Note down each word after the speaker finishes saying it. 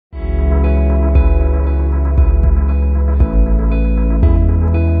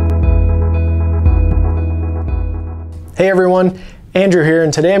Hey everyone, Andrew here,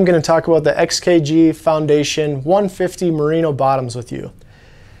 and today I'm going to talk about the XKG Foundation 150 Merino Bottoms with you.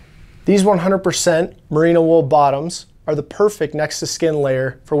 These 100% Merino Wool bottoms are the perfect next to skin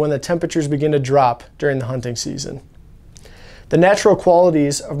layer for when the temperatures begin to drop during the hunting season. The natural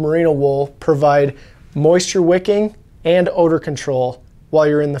qualities of Merino Wool provide moisture wicking and odor control while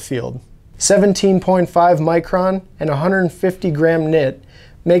you're in the field. 17.5 micron and 150 gram knit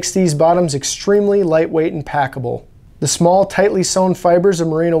makes these bottoms extremely lightweight and packable. The small, tightly sewn fibers of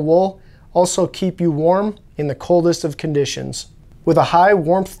Merino Wool also keep you warm in the coldest of conditions. With a high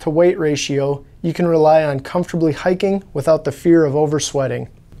warmth to weight ratio, you can rely on comfortably hiking without the fear of oversweating.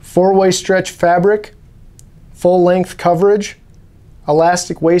 4-way stretch fabric, full length coverage,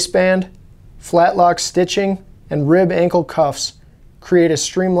 elastic waistband, flatlock stitching, and rib ankle cuffs create a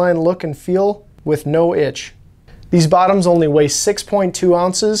streamlined look and feel with no itch. These bottoms only weigh 6.2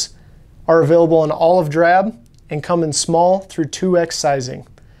 ounces, are available in olive drab, and come in small through 2X sizing.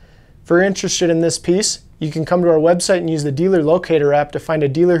 If you're interested in this piece, you can come to our website and use the dealer locator app to find a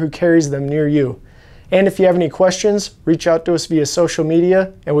dealer who carries them near you. And if you have any questions, reach out to us via social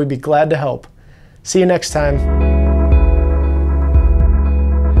media and we'd be glad to help. See you next time.